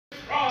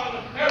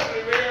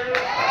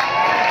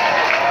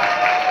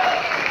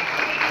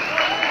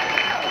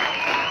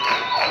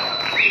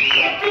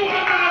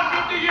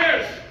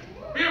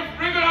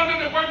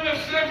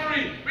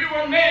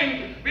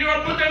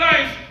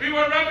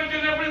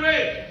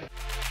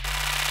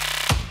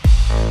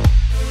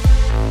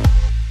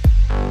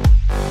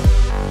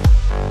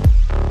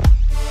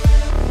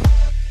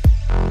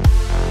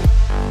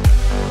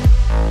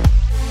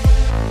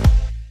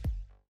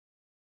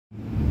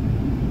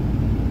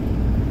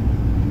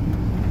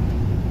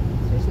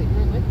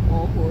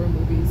horror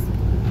movies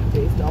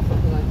based off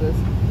something like this.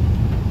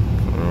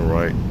 All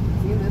right.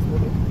 Seen this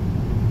movie?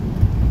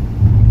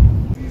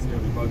 It's easier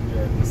because we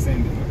are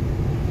descending.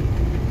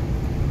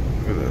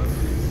 Look at that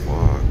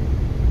fog.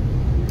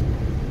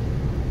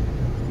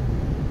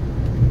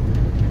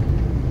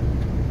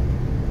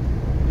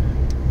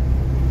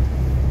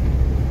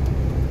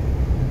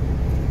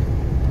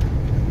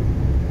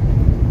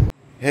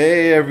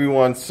 Hey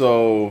everyone,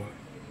 so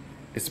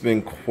it's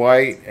been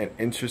quite an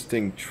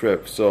interesting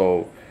trip.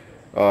 So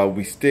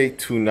we stayed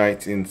 2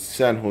 nights in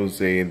San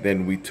Jose, and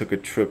then we took a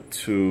trip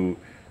to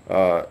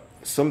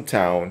some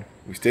town.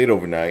 We stayed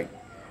overnight.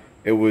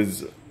 It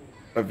was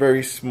a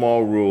very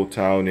small rural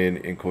town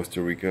in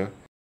Costa Rica.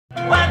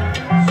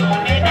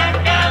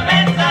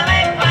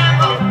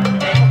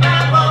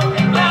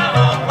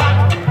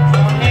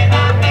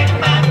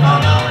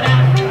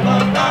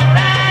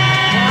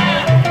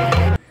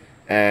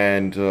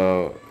 And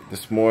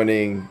this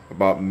morning,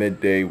 about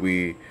midday,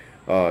 we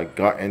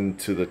got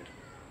into the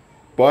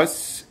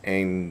bus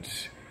and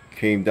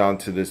came down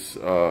to this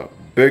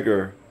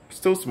bigger,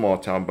 still small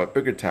town, but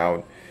bigger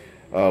town.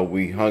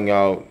 We hung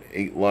out,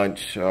 ate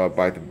lunch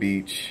by the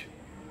beach,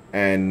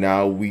 and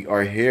now we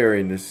are here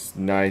in this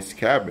nice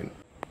cabin.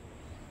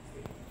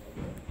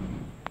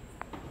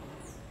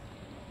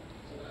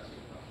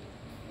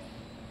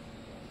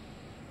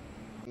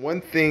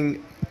 One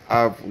thing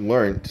I've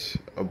learned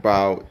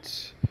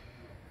about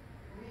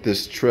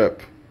this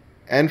trip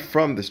and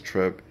from this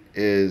trip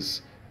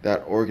is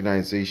that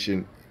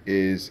organization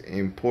is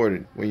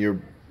important. When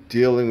you're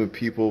dealing with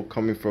people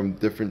coming from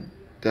different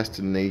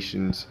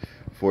destinations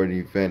for an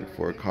event,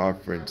 for a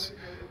conference,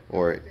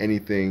 or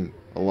anything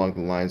along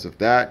the lines of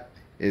that,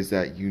 is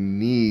that you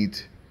need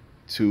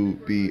to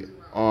be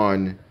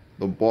on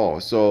the ball.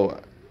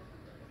 So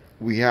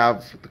we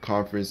have the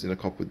conference in a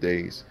couple of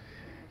days,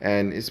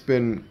 and it's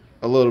been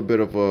a little bit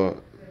of a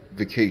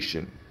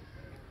vacation,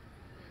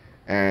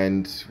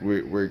 and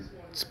we're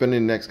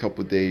spending the next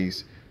couple of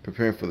days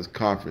preparing for this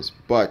conference,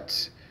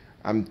 but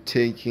I'm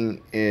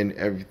taking in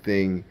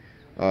everything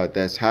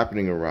that's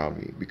happening around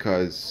me,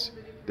 because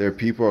there are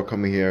people who are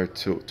coming here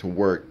to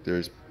work.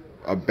 There's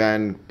a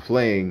band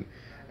playing,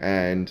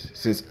 and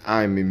since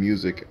I'm in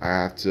music, I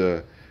have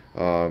to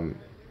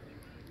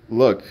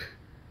look,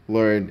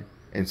 learn,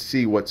 and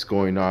see what's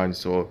going on.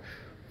 So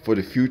for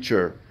the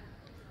future,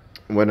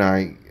 when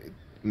I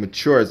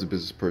mature as a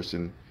business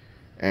person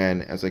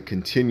and as I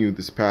continue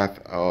this path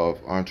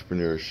of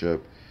entrepreneurship,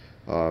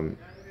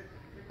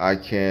 I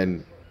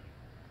can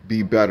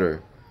be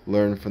better,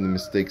 learn from the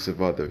mistakes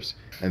of others,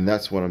 and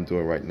that's what I'm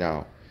doing right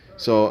now.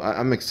 So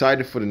I'm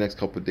excited for the next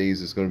couple of days.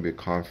 There's going to be a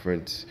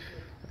conference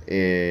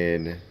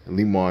in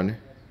Limon,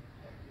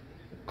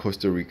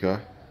 Costa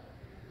Rica,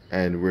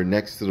 and we're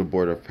next to the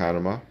border of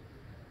Panama.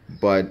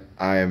 But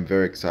I am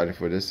very excited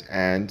for this,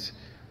 and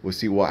we'll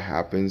see what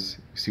happens,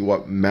 see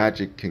what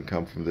magic can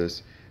come from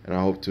this, and I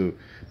hope to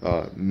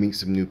meet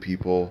some new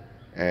people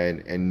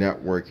and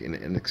network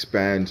and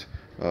expand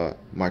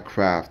my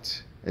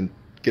craft and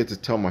get to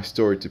tell my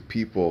story to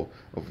people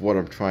of what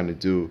I'm trying to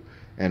do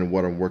and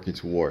what I'm working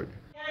toward.